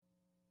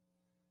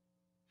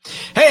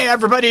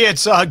everybody,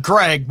 it's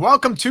Greg.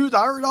 Welcome to the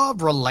Art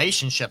of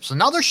Relationships,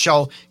 another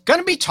show going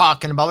to be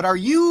talking about, are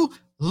you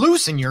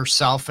losing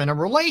yourself in a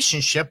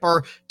relationship,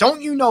 or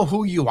don't you know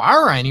who you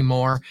are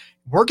anymore?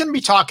 We're going to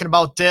be talking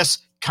about this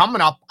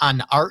coming up on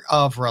the Art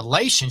of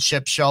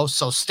Relationship show,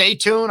 so stay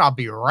tuned. I'll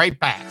be right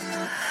back.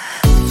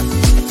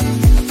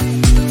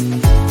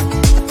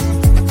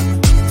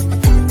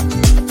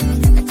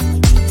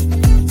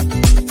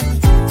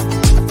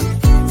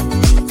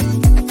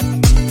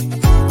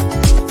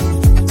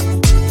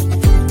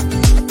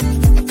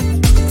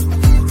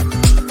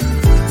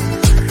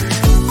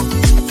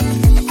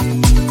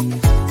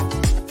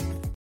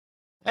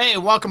 Hey,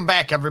 welcome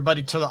back,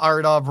 everybody, to the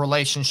Art of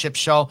Relationship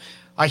show.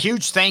 A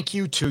huge thank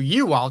you to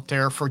you out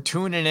there for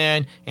tuning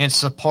in and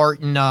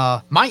supporting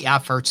my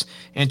efforts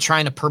in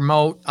trying to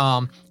promote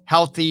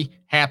healthy,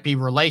 happy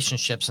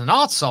relationships, and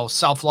also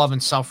self-love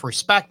and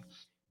self-respect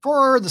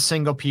for the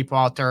single people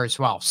out there as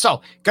well.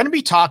 So, going to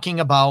be talking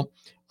about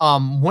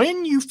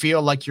when you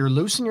feel like you're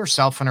losing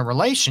yourself in a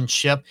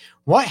relationship,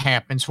 what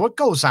happens, what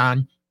goes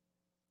on,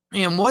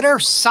 and what are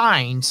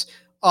signs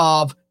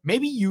of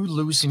maybe you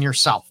losing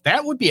yourself.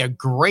 That would be a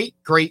great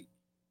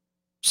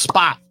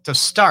spot to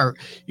start.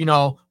 You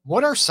know,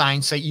 what are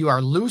signs that you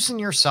are losing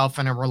yourself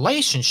in a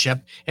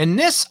relationship? And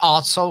this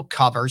also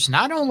covers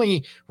not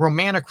only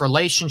romantic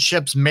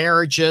relationships,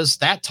 marriages,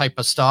 that type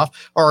of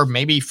stuff, or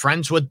maybe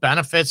friends with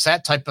benefits,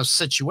 that type of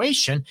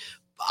situation,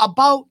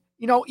 about,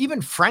 you know, even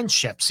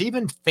friendships,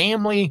 even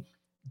family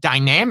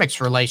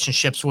dynamics,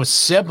 relationships with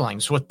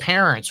siblings, with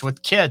parents,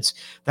 with kids,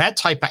 that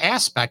type of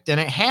aspect. And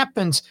it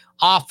happens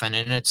often,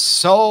 and it's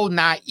so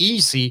not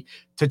easy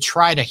to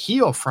try to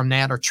heal from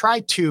that, or try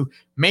to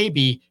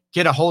maybe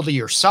get a hold of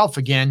yourself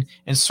again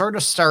and sort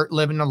of start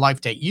living the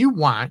life that you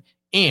want.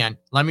 And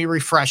let me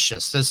refresh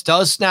this. This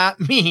does not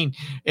mean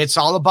it's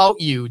all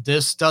about you.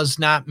 This does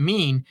not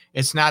mean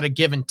it's not a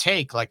give and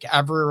take like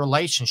every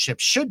relationship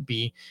should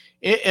be.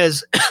 It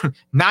is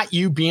not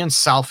you being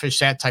selfish,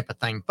 that type of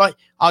thing. But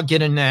I'll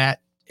get into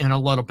that in a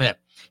little bit.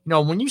 You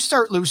know, when you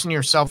start losing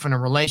yourself in a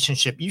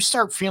relationship, you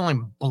start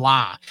feeling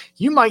blah.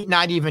 You might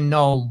not even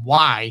know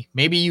why.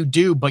 Maybe you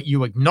do, but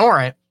you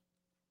ignore it.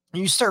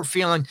 You start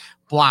feeling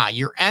blah.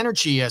 Your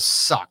energy is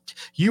sucked.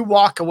 You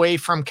walk away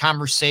from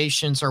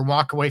conversations or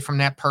walk away from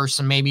that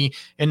person, maybe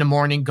in the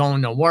morning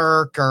going to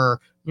work or,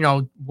 you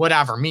know,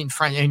 whatever, meeting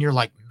friends, and you're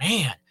like,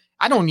 man,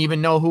 I don't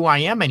even know who I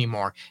am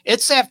anymore.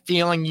 It's that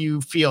feeling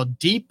you feel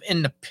deep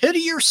in the pit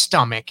of your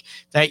stomach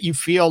that you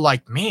feel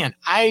like, man,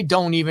 I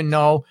don't even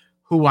know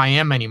who I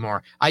am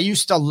anymore. I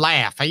used to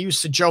laugh. I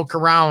used to joke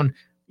around,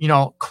 you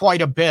know,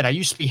 quite a bit. I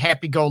used to be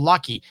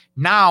happy-go-lucky.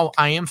 Now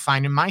I am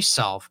finding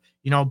myself,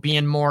 you know,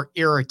 being more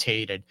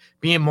irritated,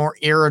 being more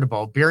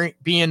irritable,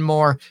 being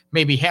more,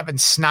 maybe having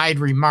snide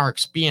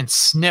remarks, being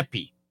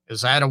snippy.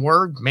 Is that a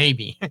word?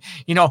 Maybe.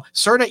 You know,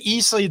 sort of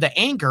easily the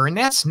anger. And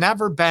that's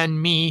never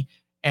been me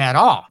at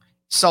all.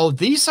 So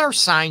these are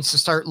signs to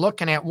start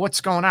looking at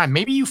what's going on.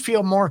 Maybe you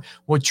feel more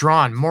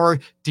withdrawn, more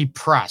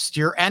depressed.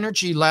 Your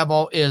energy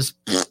level is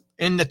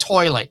in the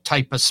toilet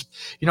type of,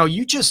 you know,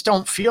 you just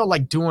don't feel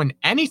like doing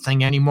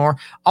anything anymore.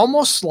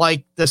 Almost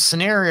like the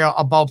scenario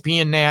about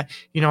being that,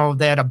 you know,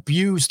 that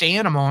abused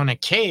animal in a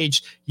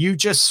cage. You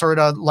just sort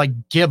of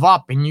like give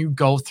up and you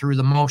go through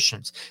the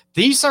motions.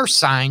 These are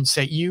signs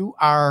that you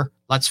are,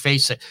 let's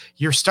face it,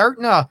 you're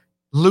starting to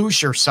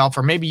lose yourself,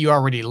 or maybe you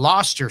already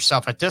lost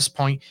yourself at this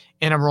point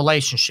in a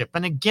relationship.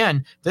 And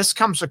again, this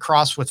comes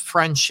across with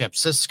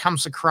friendships. This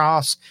comes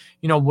across,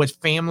 you know, with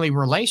family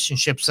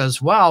relationships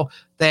as well,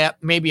 that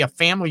maybe a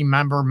family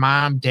member,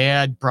 mom,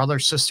 dad, brother,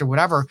 sister,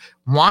 whatever,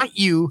 want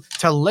you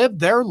to live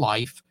their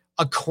life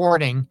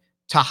according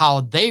to how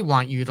they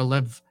want you to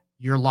live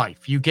your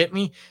life. You get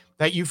me?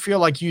 That you feel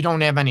like you don't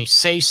have any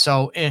say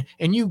so, and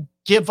you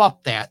give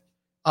up that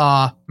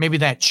maybe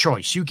that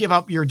choice. You give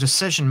up your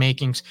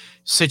decision-making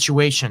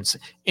situations.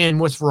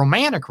 And with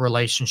romantic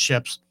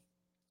relationships,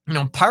 you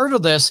know, part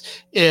of this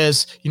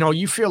is, you know,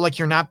 you feel like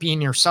you're not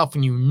being yourself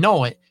and you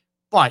know it,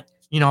 but,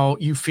 you know,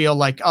 you feel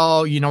like,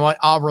 oh, you know what,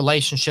 all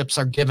relationships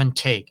are give and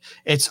take.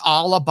 It's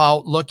all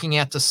about looking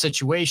at the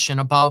situation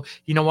about,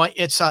 you know what,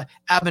 it's a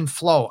ebb and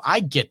flow. I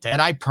get that.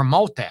 I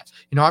promote that.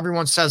 You know,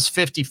 everyone says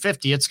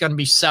 50-50. It's going to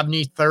be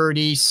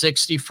 70-30,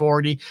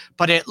 60-40,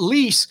 but at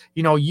least,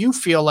 you know, you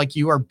feel like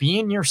you are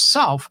being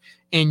yourself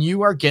and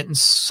you are getting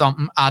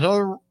something out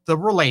of the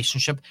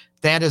relationship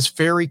that is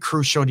very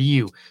crucial to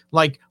you.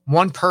 Like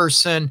one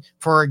person,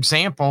 for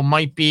example,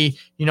 might be,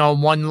 you know,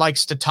 one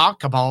likes to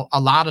talk about a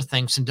lot of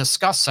things and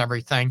discuss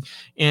everything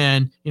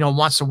and, you know,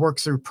 wants to work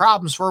through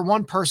problems, where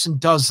one person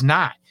does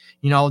not.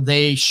 You know,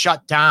 they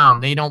shut down.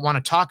 They don't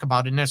want to talk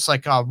about it. And it's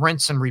like a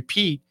rinse and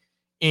repeat.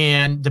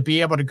 And to be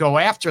able to go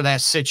after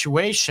that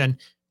situation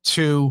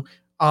to,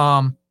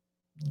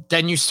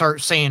 then you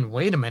start saying,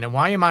 wait a minute,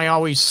 why am I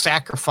always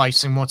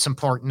sacrificing what's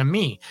important to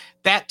me?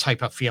 That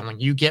type of feeling.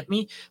 You get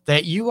me?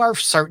 That you are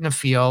starting to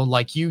feel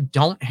like you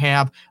don't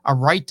have a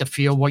right to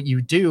feel what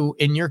you do,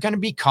 and you're going to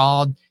be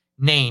called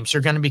names.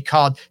 You're going to be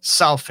called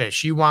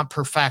selfish. You want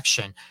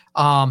perfection.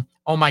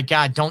 oh my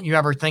God, don't you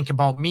ever think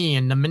about me?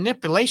 And the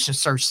manipulation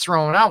starts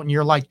throwing out, and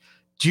you're like,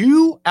 do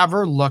you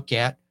ever look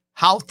at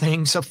how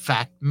things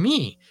affect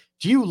me?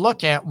 Do you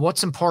look at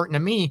what's important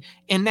to me?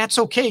 And that's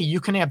okay. You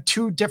can have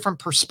two different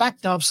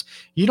perspectives.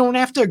 You don't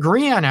have to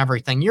agree on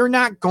everything. You're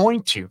not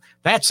going to.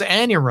 That's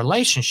any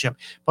relationship.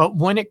 But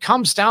when it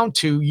comes down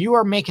to you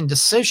are making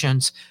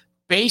decisions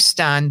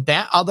based on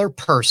that other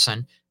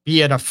person,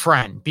 be it a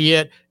friend, be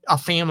it a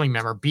family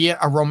member, be it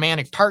a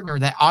romantic partner,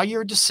 that all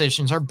your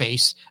decisions are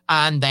based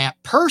on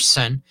that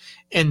person,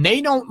 and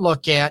they don't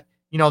look at,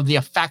 the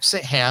effects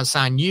it has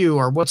on you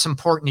or what's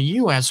important to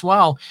you as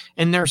well.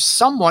 And there's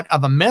somewhat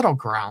of a middle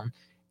ground.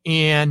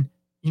 And,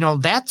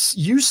 that's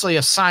usually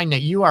a sign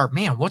that you are,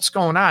 man, what's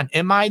going on?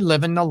 Am I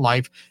living the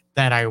life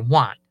that I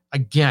want?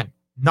 Again,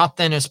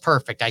 nothing is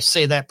perfect. I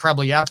say that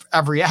probably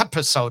every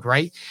episode,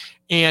 right?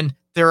 And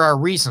there are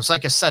reasons.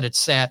 Like I said,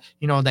 it's that,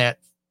 that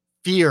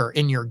fear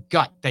in your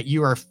gut that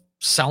you are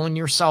selling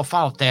yourself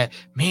out, that,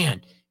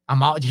 man,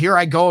 I'm out here.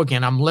 I go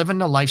again. I'm living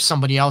the life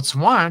somebody else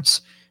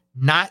wants,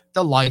 not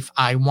the life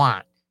I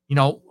want.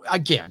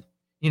 Again,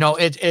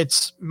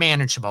 it's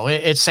manageable.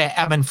 It's that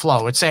ebb and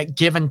flow. It's that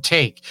give and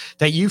take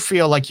that you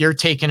feel like you're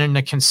taking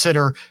into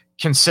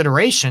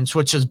considerations,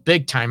 which is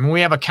big time. And we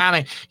have a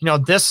comment,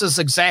 this is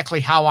exactly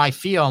how I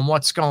feel and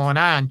what's going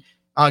on.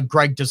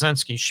 Greg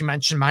Dzinski, she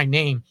mentioned my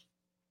name.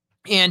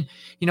 And,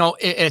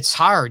 it's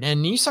hard.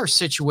 And these are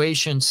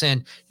situations,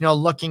 and,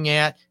 looking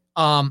at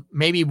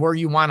maybe where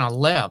you want to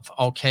live.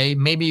 Okay.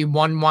 Maybe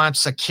one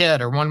wants a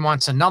kid or one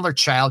wants another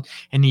child,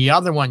 and the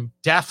other one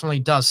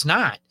definitely does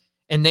not.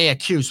 And they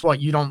accuse, what,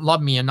 you don't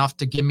love me enough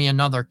to give me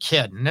another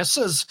kid. And this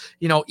is,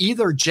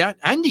 either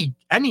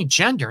any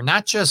gender,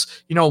 not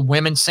just,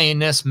 women saying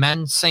this,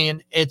 men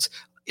saying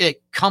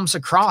it comes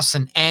across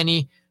in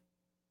any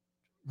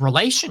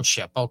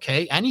relationship,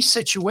 okay, any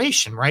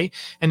situation, right?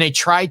 And they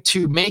try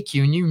to make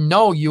you, and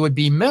you would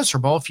be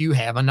miserable if you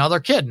have another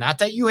kid. Not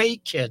that you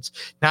hate kids,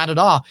 not at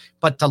all,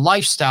 but the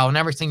lifestyle and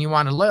everything you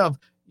want to live,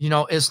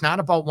 is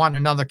not about wanting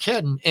another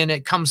kid. And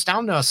it comes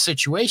down to a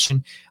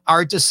situation,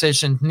 our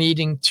decision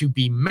needing to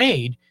be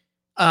made,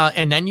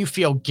 and then you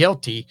feel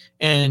guilty.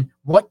 And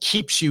what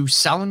keeps you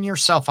selling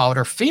yourself out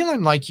or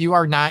feeling like you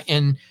are not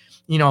in,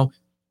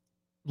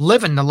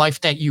 living the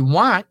life that you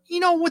want,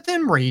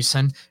 within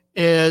reason,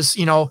 is,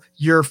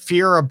 your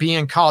fear of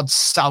being called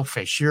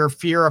selfish, your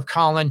fear of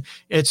calling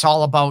it's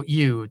all about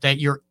you, that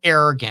you're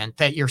arrogant,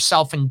 that you're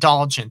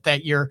self-indulgent,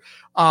 that you're,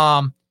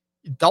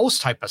 those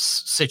type of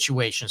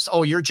situations.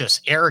 Oh, you're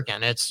just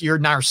arrogant. You're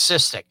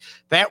narcissistic.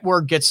 That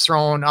word gets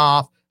thrown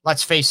off.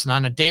 Let's face it,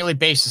 on a daily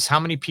basis. How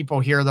many people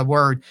hear the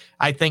word,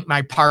 I think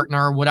my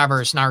partner,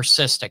 whatever, is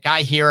narcissistic?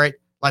 I hear it.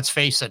 Let's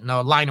face it, in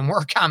the line of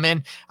work I'm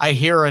in, I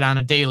hear it on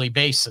a daily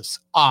basis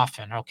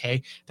often,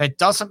 okay? That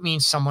doesn't mean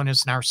someone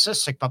is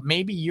narcissistic, but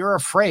maybe you're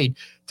afraid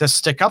to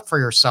stick up for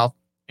yourself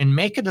and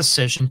make a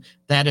decision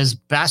that is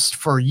best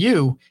for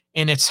you.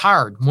 And it's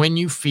hard when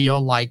you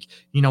feel like,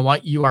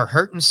 you are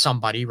hurting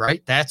somebody,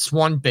 right? That's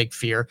one big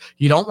fear.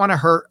 You don't want to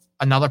hurt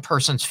another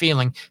person's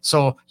feeling,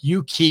 so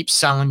you keep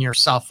selling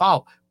yourself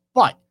out.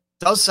 But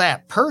does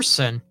that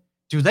person,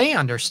 do they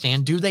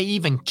understand? Do they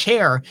even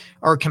care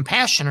or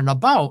compassionate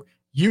about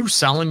you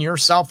selling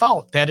yourself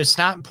out? That it's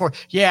not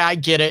important. Yeah, I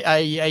get it.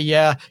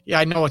 Yeah,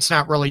 I know it's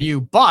not really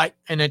you, but,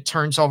 and it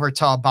turns over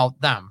to about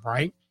them,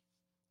 right?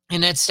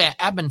 And it's that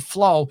ebb and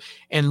flow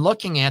and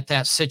looking at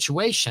that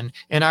situation.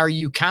 And are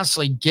you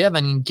constantly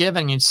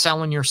giving and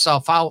selling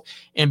yourself out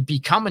and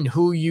becoming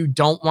who you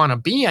don't want to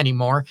be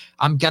anymore?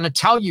 I'm going to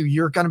tell you,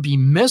 you're going to be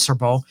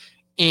miserable,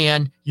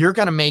 and you're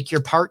going to make your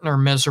partner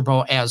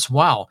miserable as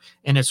well.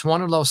 And it's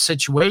one of those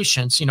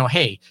situations,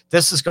 hey,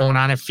 this is going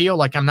on. I feel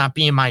like I'm not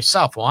being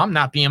myself. Well, I'm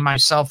not being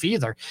myself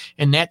either.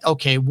 And that,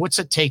 okay, what's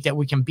it take that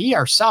we can be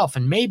ourselves?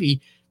 And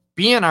maybe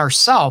being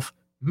ourselves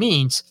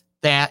means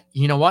that,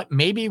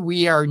 maybe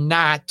we are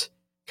not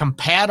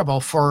compatible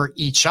for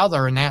each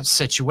other in that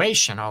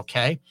situation.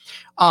 Okay.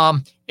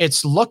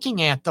 It's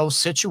looking at those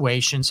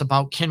situations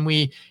about, can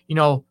we,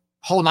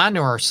 hold on to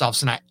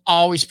ourselves. And I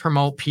always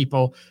promote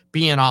people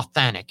being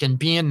authentic and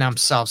being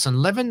themselves and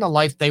living the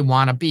life they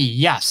want to be.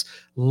 Yes,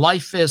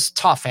 life is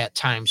tough at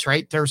times,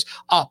 right? There's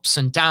ups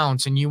and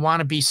downs, and you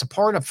want to be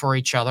supportive for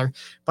each other,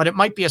 but it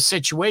might be a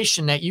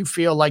situation that you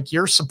feel like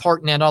you're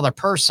supporting that other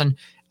person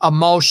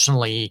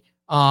emotionally,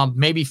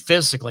 maybe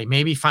physically,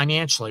 maybe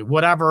financially,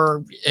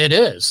 whatever it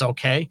is,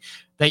 okay?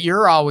 That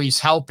you're always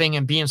helping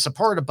and being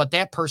supportive, but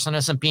that person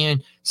isn't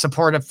being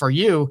supportive for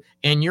you,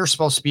 and you're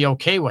supposed to be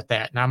okay with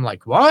that. And I'm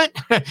like, what?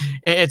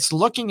 It's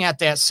looking at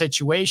that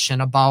situation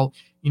about,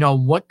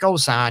 what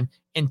goes on,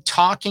 and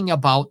talking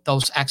about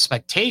those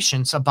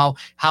expectations about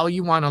how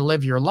you want to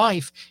live your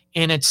life.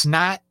 And it's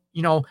not,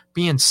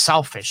 being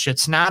selfish.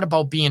 It's not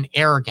about being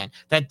arrogant.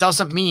 That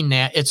doesn't mean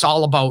that it's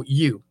all about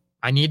you.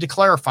 I need to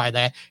clarify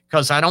that,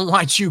 because I don't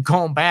want you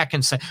going back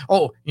and say,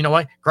 oh, you know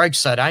what? Greg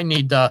said I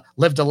need to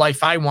live the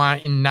life I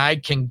want, and I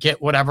can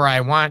get whatever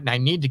I want, and I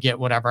need to get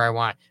whatever I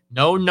want.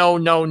 No.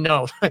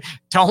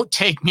 Don't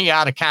take me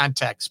out of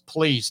context.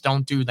 Please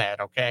don't do that,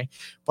 okay?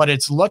 But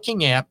it's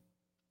looking at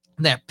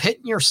that pit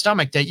in your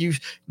stomach that you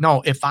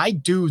know, if I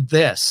do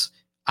this,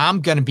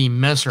 I'm going to be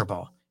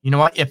miserable. You know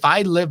what? If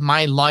I live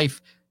my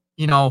life,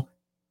 you know,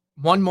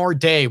 one more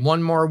day,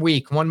 one more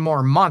week, one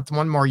more month,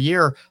 one more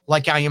year,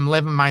 like I am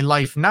living my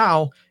life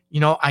now,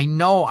 I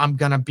know I'm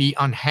going to be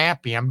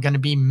unhappy. I'm going to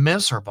be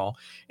miserable.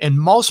 And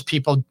most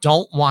people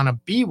don't want to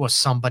be with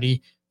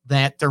somebody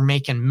that they're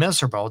making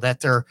miserable,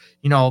 that they're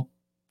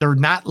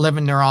not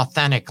living their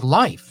authentic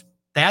life.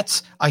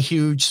 That's a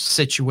huge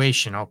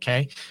situation.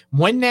 Okay.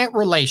 When that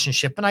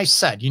relationship, and I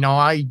said,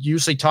 I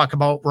usually talk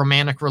about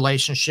romantic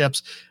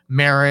relationships,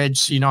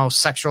 marriage,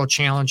 sexual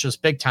challenges,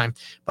 big time,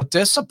 but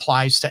this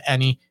applies to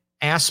any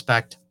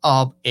aspect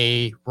of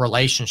a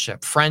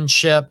relationship,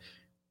 friendship,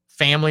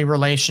 family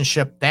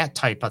relationship, that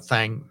type of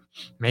thing,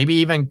 maybe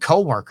even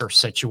coworker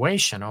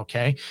situation.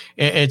 Okay.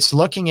 It's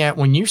looking at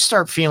when you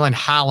start feeling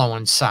hollow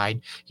inside,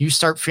 you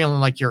start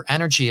feeling like your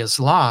energy is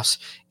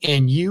lost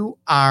and you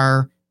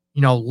are,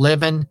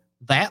 living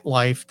that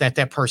life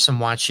that person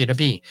wants you to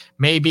be.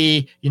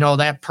 Maybe,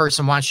 that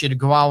person wants you to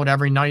go out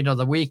every night of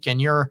the week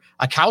and you're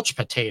a couch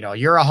potato,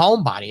 you're a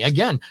homebody.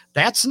 Again,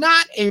 that's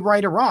not a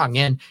right or wrong.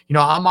 And,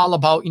 I'm all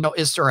about,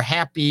 is there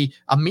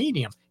a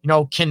medium?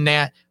 Can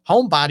that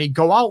homebody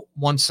go out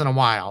once in a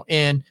while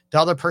and the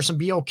other person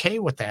be okay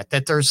with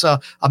that there's a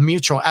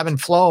mutual ebb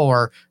and flow,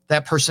 or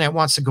that person that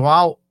wants to go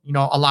out,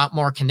 a lot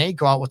more, can they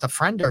go out with a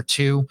friend or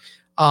two,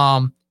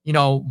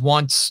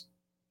 once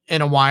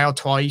in a while,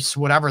 twice,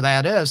 whatever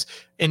that is,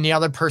 and the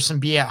other person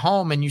be at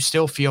home and you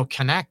still feel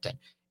connected.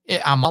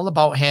 I'm all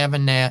about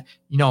having that,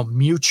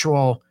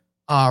 mutual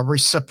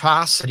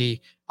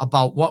reciprocity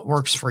about what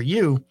works for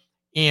you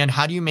and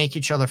how do you make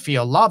each other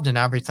feel loved and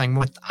everything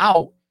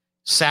without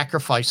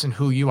sacrificing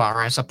who you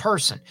are as a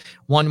person.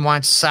 One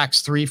wants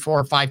sex 3,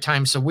 4, 5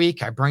 times a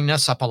week. I bring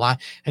this up a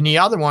lot. And the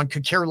other one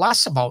could care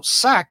less about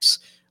sex.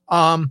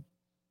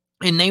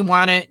 And they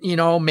want it,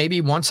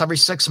 maybe once every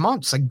 6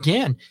 months.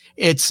 Again,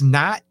 it's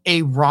not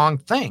a wrong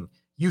thing.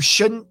 You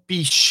shouldn't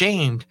be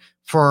shamed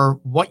for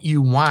what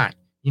you want,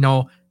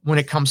 when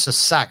it comes to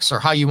sex or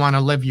how you want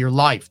to live your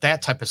life,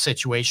 that type of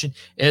situation.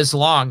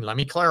 Let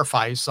me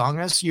clarify, as long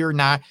as you're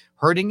not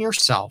hurting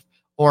yourself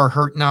or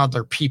hurting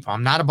other people.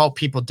 I'm not about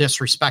people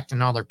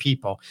disrespecting other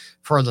people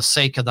for the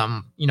sake of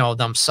them,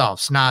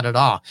 themselves, not at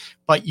all.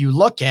 But you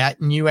look at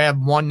and you have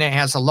one that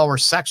has a lower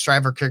sex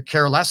drive or could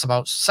care less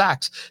about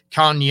sex,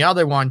 calling the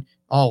other one,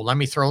 oh, let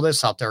me throw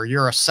this out there,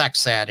 you're a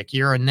sex addict,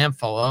 you're a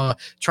nympho,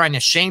 trying to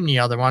shame the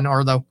other one,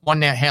 or the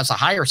one that has a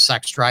higher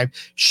sex drive,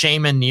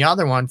 shaming the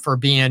other one for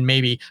being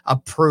maybe a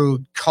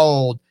prude,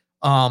 cold,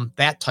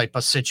 that type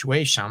of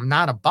situation. I'm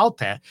not about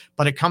that,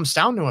 but it comes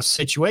down to a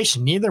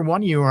situation. Neither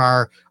one of you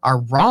are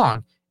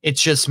wrong. It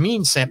just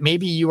means that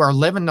maybe you are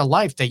living the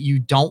life that you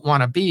don't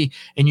want to be,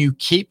 and you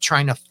keep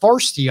trying to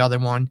force the other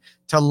one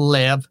to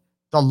live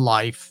the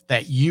life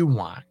that you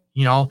want.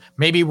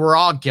 Maybe we're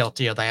all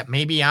guilty of that.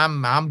 Maybe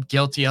I'm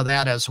guilty of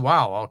that as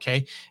well.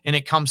 Okay. And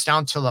it comes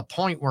down to the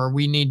point where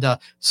we need to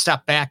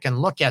step back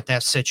and look at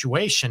that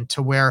situation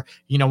to where,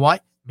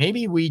 what?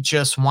 Maybe we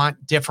just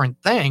want different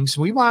things.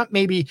 We want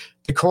maybe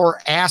the core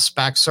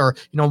aspects or,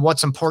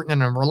 what's important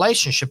in a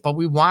relationship, but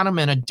we want them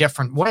in a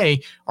different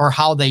way, or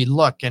how they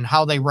look and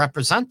how they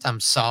represent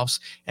themselves.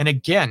 And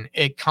again,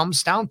 it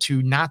comes down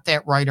to not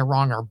that right or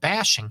wrong or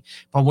bashing,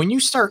 but when you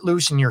start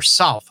losing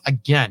yourself,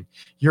 again,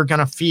 you're going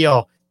to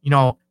feel,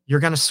 you're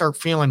going to start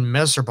feeling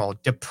miserable,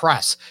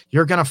 depressed.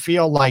 You're going to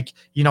feel like,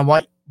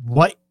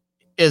 what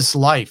is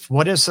life?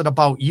 What is it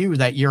about you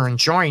that you're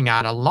enjoying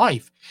out of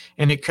life?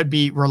 And it could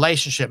be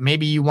relationship.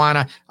 Maybe you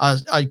want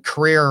a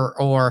career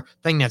or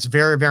thing that's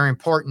very, very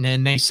important.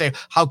 And they say,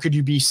 how could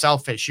you be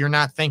selfish? You're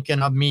not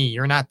thinking of me.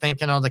 You're not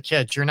thinking of the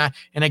kids. You're not.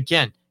 And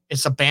again,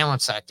 it's a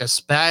balance act,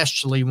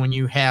 especially when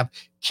you have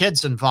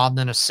kids involved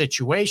in a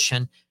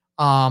situation.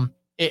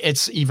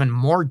 It's even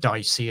more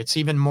dicey. It's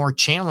even more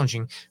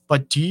challenging.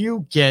 But do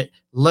you get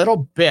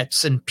little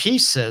bits and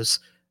pieces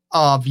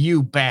of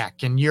you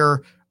back and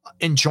your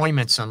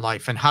enjoyments in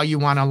life and how you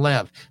want to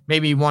live?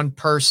 Maybe one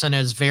person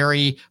is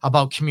very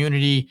about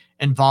community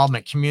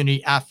involvement,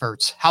 community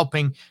efforts,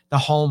 helping the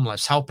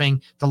homeless, helping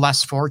the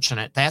less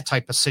fortunate, that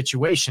type of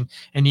situation.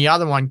 And the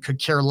other one could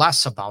care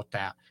less about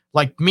that.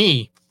 Like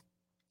me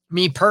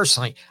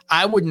personally,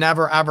 I would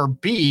never, ever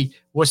be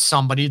with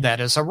somebody that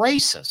is a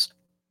racist.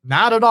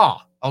 Not at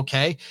all.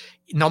 Okay.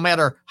 No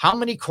matter how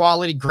many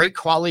great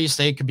qualities,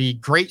 they could be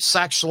great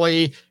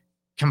sexually,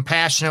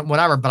 compassionate,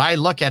 whatever. But I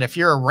look at, if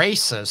you're a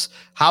racist,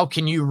 how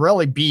can you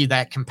really be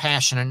that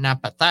compassionate and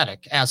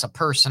empathetic as a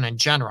person in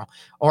general?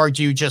 Or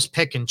do you just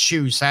pick and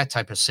choose that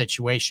type of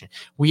situation?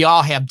 We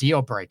all have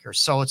deal breakers.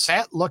 So it's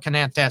looking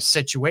at that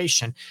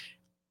situation.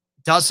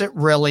 Does it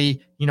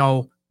really,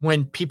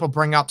 when people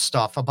bring up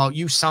stuff about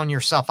you selling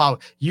yourself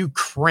out, you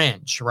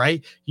cringe,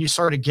 right? You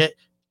sort of get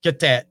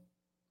that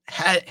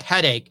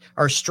headache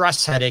or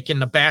stress headache in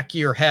the back of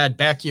your head,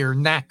 back of your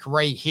neck,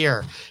 right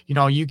here.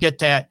 You get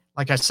that,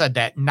 like I said,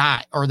 that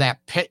knot or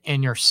that pit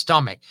in your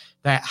stomach,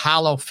 that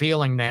hollow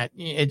feeling that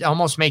it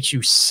almost makes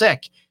you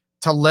sick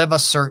to live a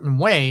certain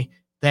way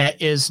that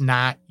is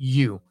not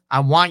you. I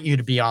want you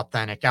to be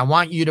authentic. I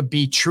want you to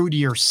be true to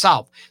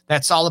yourself.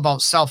 That's all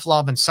about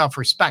self-love and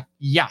self-respect.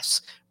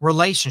 Yes,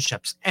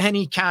 relationships,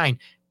 any kind,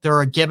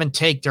 they're a give and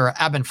take, they're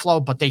a ebb and flow,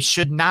 but they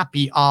should not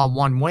be all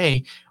one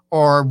way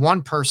or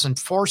one person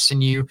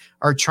forcing you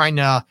or trying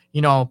to,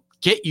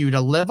 get you to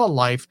live a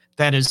life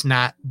that is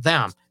not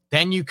them.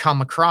 Then you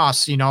come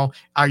across,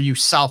 are you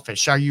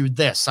selfish? Are you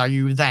this? Are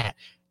you that?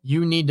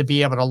 You need to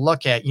be able to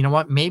look at,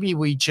 what, maybe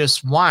we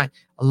just want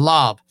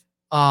love,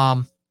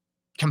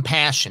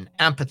 compassion,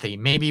 empathy.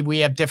 Maybe we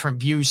have different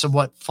views of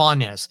what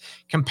fun is,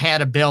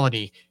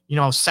 compatibility,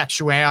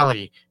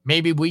 sexuality.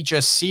 Maybe we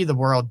just see the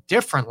world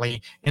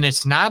differently and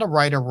it's not a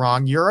right or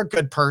wrong. You're a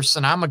good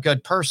person. I'm a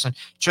good person.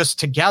 Just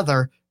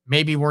together,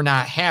 maybe we're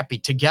not happy.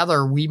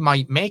 Together, we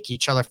might make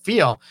each other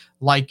feel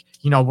like,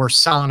 we're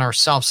selling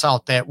ourselves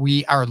out, that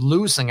we are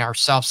losing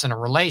ourselves in a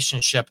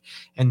relationship.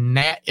 And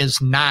that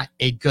is not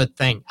a good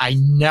thing. I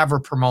never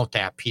promote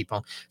that,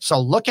 people. So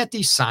look at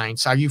these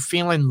signs. Are you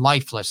feeling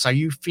lifeless? Are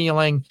you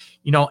feeling,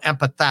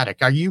 empathetic?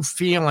 Are you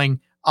feeling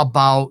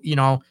about,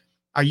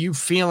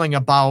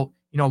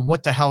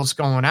 what the hell's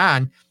going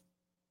on?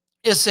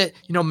 Is it,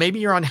 maybe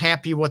you're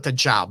unhappy with the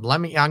job.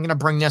 I'm going to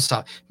bring this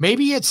up.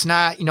 Maybe it's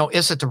not,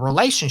 is it the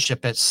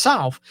relationship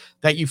itself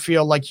that you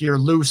feel like you're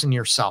losing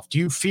yourself? Do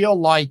you feel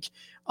like,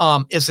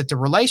 is it the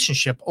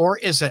relationship or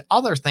is it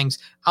other things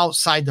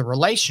outside the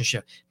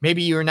relationship?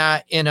 Maybe you're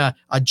not in a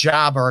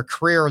job or a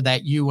career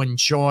that you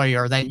enjoy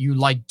or that you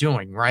like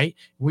doing, right?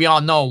 We all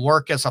know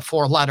work is a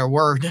 4-letter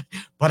word,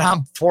 but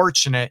I'm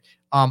fortunate.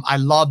 I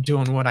love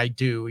doing what I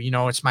do.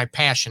 It's my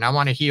passion. I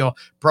want to heal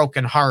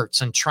broken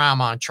hearts and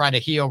trauma and try to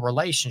heal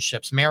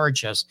relationships,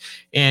 marriages,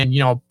 and,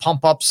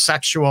 pump up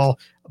sexual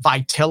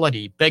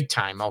vitality big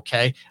time.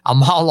 Okay.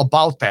 I'm all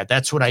about that.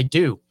 That's what I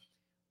do.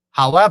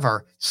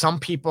 However, some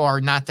people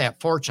are not that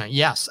fortunate.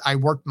 Yes, I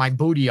worked my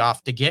booty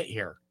off to get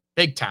here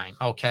big time.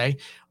 Okay.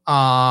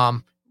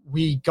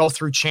 We go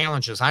through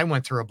challenges. I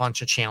went through a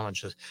bunch of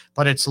challenges,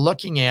 but it's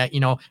looking at,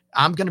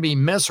 I'm going to be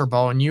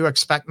miserable and you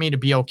expect me to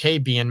be okay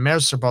being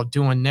miserable,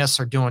 doing this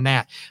or doing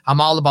that.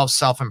 I'm all about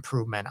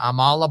self-improvement.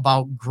 I'm all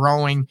about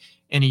growing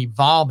and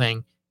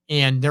evolving.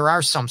 And there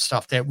are some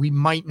stuff that we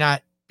might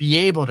not be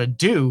able to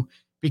do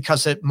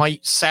because it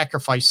might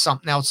sacrifice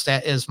something else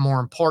that is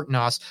more important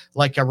to us,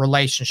 like a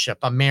relationship,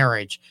 a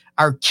marriage,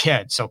 our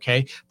kids.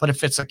 Okay. But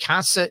if it's a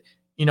constant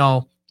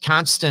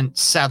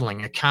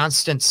settling, a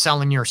constant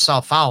selling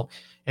yourself out,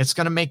 it's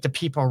going to make the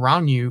people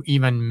around you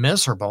even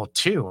miserable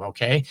too.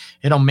 Okay.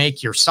 It'll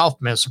make yourself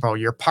miserable,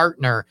 your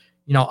partner,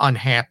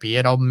 unhappy.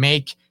 It'll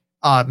make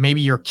maybe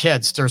your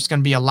kids. There's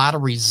going to be a lot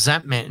of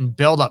resentment and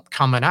buildup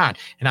coming on.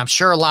 And I'm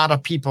sure a lot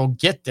of people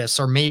get this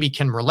or maybe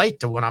can relate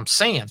to what I'm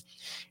saying.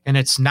 And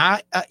it's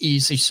not an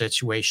easy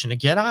situation to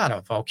get out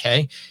of.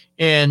 Okay.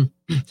 And,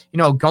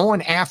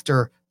 going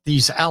after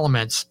these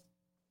elements,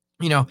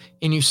 and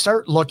you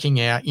start looking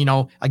at,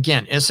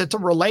 again, is it the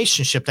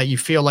relationship that you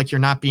feel like you're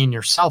not being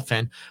yourself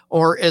in,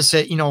 or is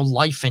it,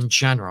 life in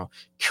general,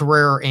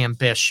 career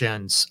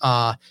ambitions,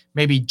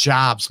 maybe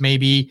jobs,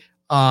 maybe,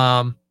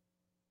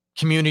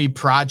 community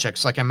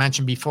projects, like I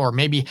mentioned before,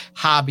 maybe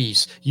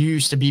hobbies. You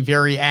used to be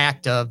very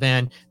active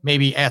and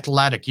maybe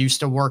athletic, you used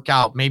to work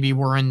out, maybe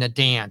we're in the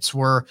dance,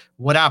 we're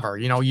whatever,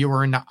 you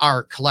were in the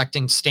art,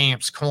 collecting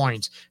stamps,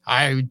 coins.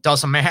 It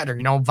doesn't matter,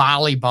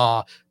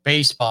 volleyball,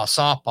 baseball,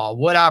 softball,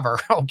 whatever.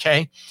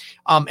 Okay.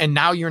 And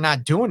now you're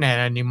not doing that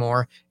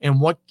anymore. And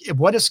what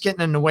is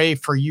getting in the way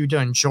for you to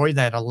enjoy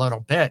that a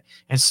little bit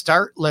and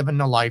start living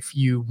the life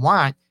you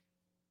want?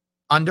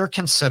 Under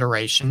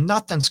consideration,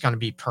 nothing's going to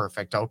be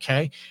perfect,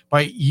 okay?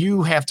 But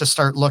you have to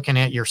start looking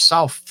at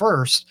yourself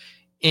first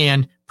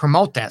and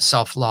promote that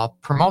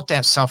self-love, promote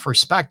that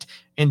self-respect.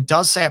 And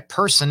does that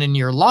person in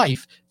your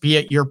life, be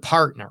it your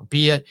partner,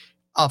 be it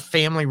a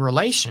family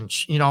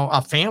relationship,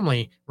 a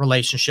family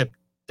relationship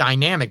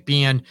dynamic,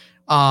 being,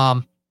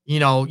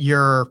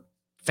 your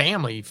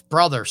family,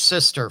 brother,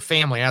 sister,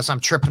 family, as I'm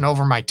tripping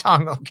over my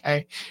tongue,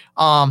 okay?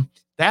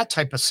 That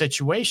type of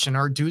situation,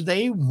 or do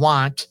they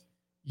want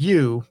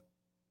you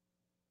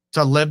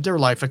to live their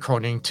life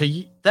according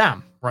to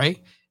them, right?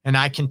 And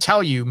I can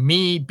tell you,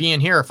 me being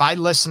here, if I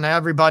listen to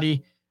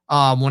everybody,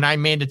 when I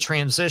made the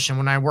transition,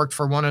 when I worked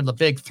for one of the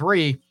big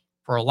three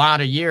for a lot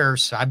of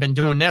years, I've been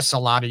doing this a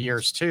lot of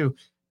years too,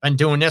 been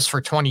doing this for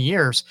 20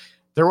 years.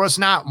 There was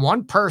not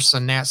one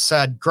person that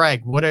said,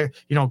 Greg,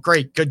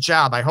 great, good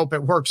job. I hope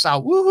it works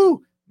out.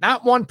 Woohoo.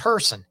 Not one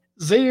person.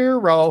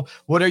 Zero.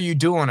 What are you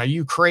doing? Are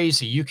you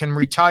crazy? You can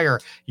retire.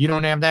 You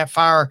don't have that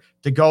far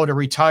to go to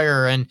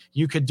retire, and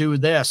you could do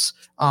this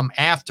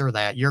after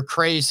that. You're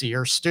crazy.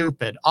 You're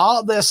stupid.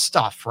 All this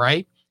stuff,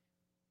 right?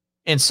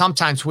 And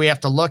sometimes we have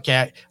to look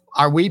at,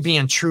 are we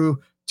being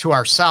true to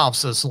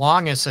ourselves as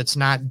long as it's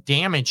not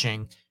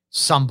damaging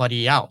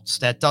somebody else?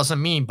 That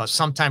doesn't mean, but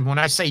sometimes when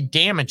I say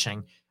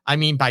damaging, I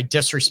mean by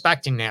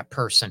disrespecting that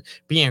person,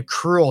 being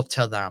cruel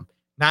to them,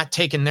 not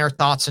taking their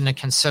thoughts into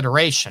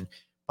consideration.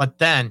 But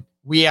then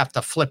we have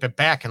to flip it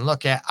back and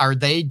look at, are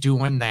they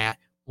doing that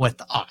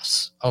with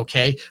us?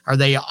 Okay. Are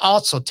they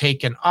also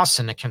taking us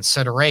into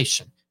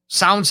consideration?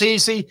 Sounds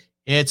easy.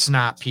 It's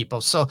not,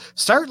 people. So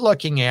start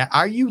looking at,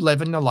 are you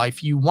living the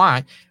life you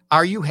want?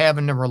 Are you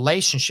having the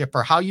relationship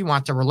or how you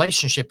want the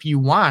relationship you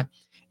want?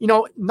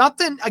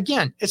 Nothing,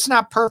 again, it's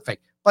not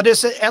perfect, but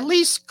is it at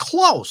least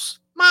close,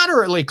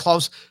 moderately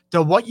close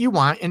to what you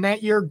want, and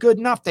that you're good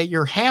enough, that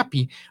you're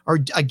happy? Or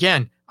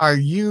again, are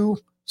you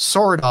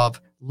sort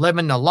of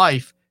living the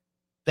life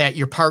that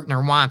your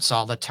partner wants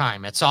all the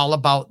time? It's all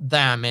about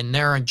them and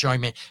their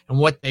enjoyment and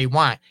what they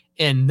want.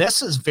 And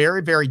this is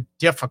very, very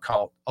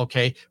difficult,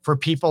 okay, for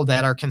people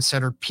that are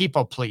considered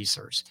people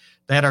pleasers,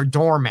 that are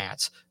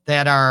doormats,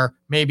 that are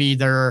maybe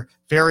they're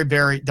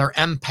they're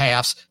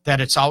empaths,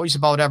 that it's always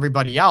about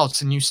everybody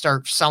else. And you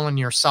start selling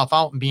yourself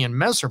out and being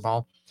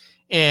miserable.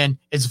 And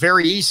it's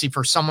very easy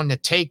for someone to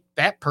take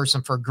that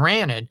person for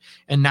granted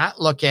and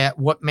not look at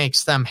what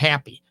makes them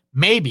happy.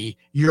 Maybe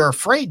you're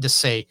afraid to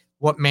say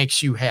what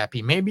makes you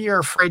happy. Maybe you're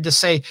afraid to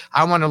say,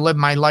 I want to live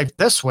my life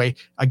this way,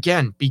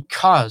 again,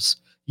 because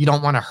you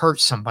don't want to hurt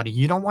somebody.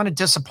 You don't want to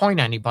disappoint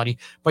anybody.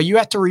 But you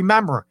have to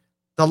remember,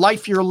 the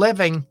life you're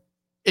living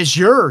is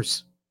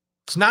yours.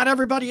 It's not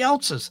everybody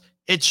else's.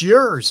 It's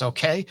yours,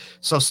 okay?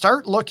 So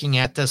start looking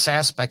at this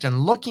aspect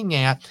and looking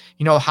at,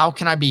 how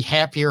can I be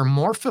happier,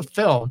 more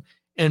fulfilled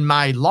in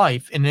my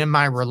life and in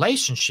my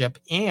relationship,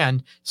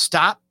 and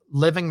stop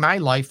living my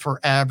life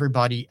for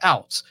everybody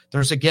else.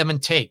 There's a give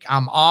and take.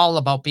 I'm all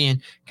about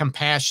being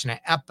compassionate,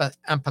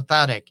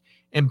 empathetic,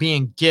 and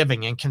being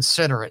giving and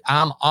considerate.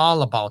 I'm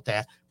all about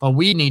that, but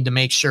we need to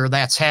make sure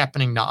that's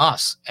happening to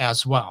us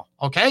as well.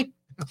 Okay.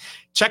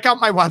 Check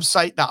out my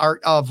website,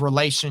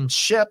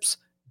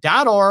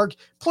 theartofrelationships.org.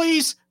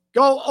 Please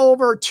go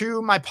over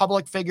to my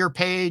public figure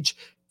page,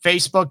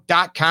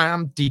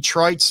 facebook.com,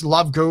 Detroit's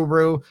Love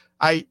Guru.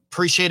 I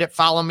appreciate it.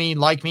 Follow me,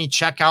 like me,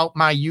 check out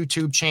my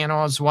YouTube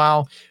channel as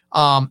well.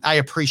 I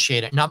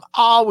appreciate it. And I'm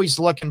always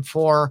looking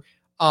for,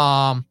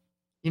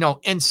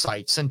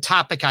 insights and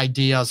topic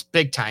ideas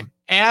big time.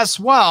 As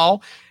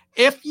well,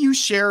 if you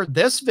share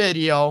this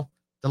video,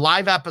 the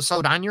live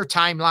episode on your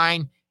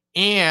timeline,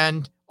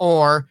 and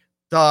or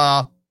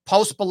the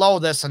post below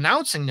this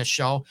announcing the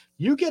show,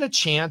 you get a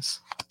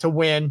chance to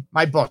win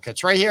my book.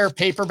 It's right here,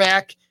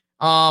 paperback.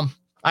 I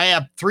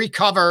have 3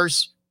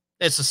 covers.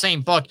 It's the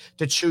same book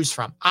to choose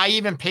from. I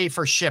even pay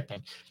for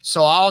shipping.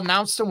 So I'll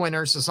announce the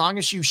winners as long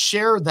as you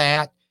share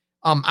that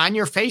on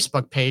your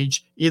Facebook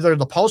page, either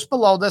the post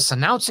below this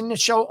announcing the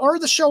show or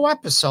the show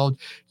episode.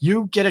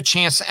 You get a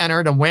chance to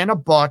enter to win a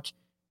book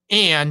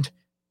and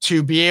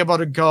to be able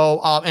to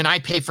go, and I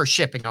pay for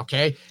shipping,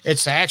 okay?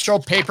 It's the actual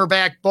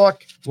paperback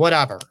book,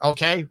 whatever,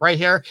 okay? Right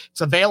here.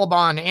 It's available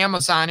on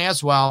Amazon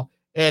as well.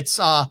 It's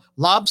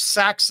Love,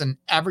 Sex, and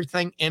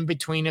Everything in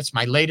Between. It's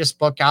my latest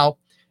book out.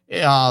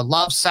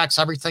 Love, Sex,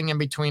 Everything in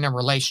Between, a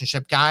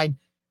relationship guide.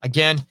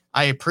 Again,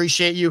 I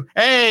appreciate you.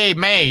 Hey,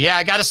 May. Yeah,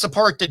 I got to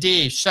support the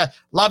D.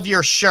 Love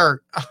your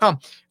shirt.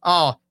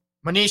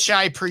 Manisha,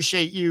 I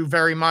appreciate you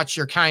very much.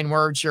 Your kind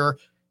words. You're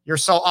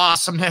so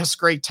awesomeness.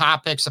 Great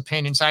topics,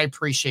 opinions. I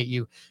appreciate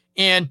you.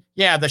 And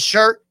yeah, the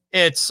shirt,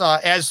 it's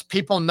as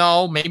people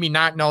know, maybe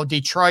not know,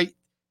 Detroit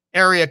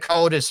area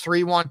code is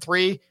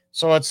 313.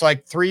 So it's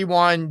like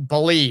 31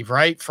 believe,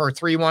 right? For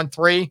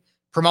 313,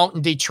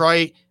 promoting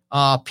Detroit,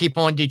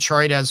 people in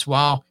Detroit as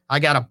well. I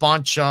got a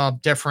bunch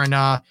of different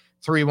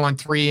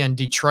 313 and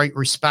Detroit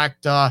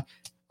respect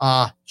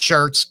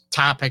shirts,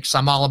 topics.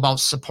 I'm all about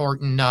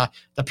supporting the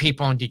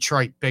people in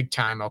Detroit big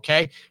time.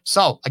 Okay.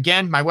 So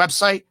again, my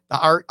website,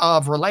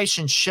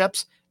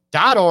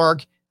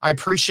 theartofrelationships.org. I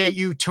appreciate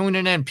you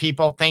tuning in,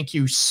 people. Thank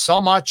you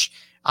so much.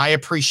 I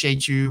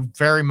appreciate you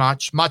very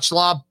much. Much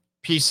love,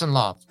 peace, and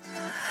love.